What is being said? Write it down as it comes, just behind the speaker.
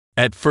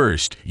At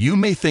first, you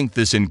may think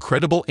this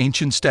incredible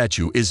ancient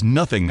statue is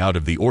nothing out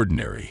of the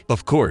ordinary.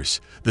 Of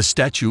course, the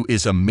statue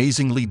is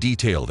amazingly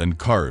detailed and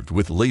carved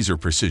with laser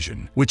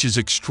precision, which is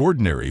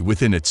extraordinary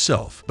within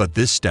itself. But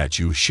this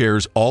statue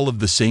shares all of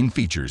the same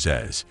features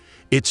as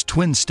its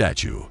twin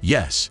statue.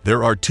 Yes,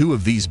 there are two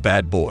of these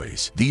bad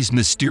boys. These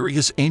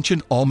mysterious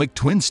ancient Olmec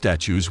twin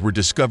statues were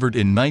discovered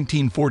in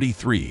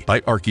 1943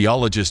 by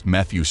archaeologist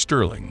Matthew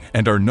Stirling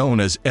and are known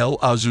as El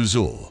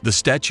Azuzul. The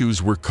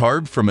statues were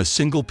carved from a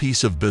single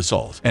piece of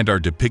basalt and are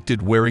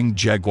depicted wearing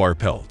jaguar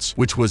pelts,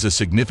 which was a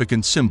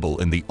significant symbol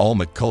in the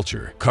Olmec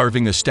culture.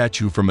 Carving a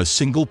statue from a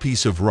single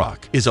piece of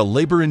rock is a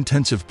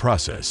labor-intensive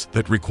process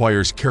that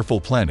requires careful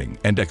planning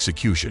and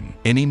execution.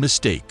 Any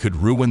mistake could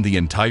ruin the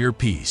entire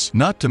piece,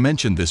 not to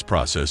mention this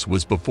process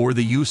was before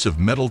the use of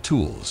metal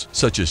tools,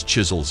 such as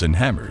chisels and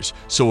hammers,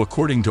 so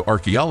according to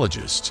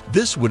archaeologists,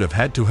 this would have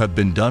had to have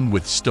been done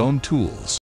with stone tools.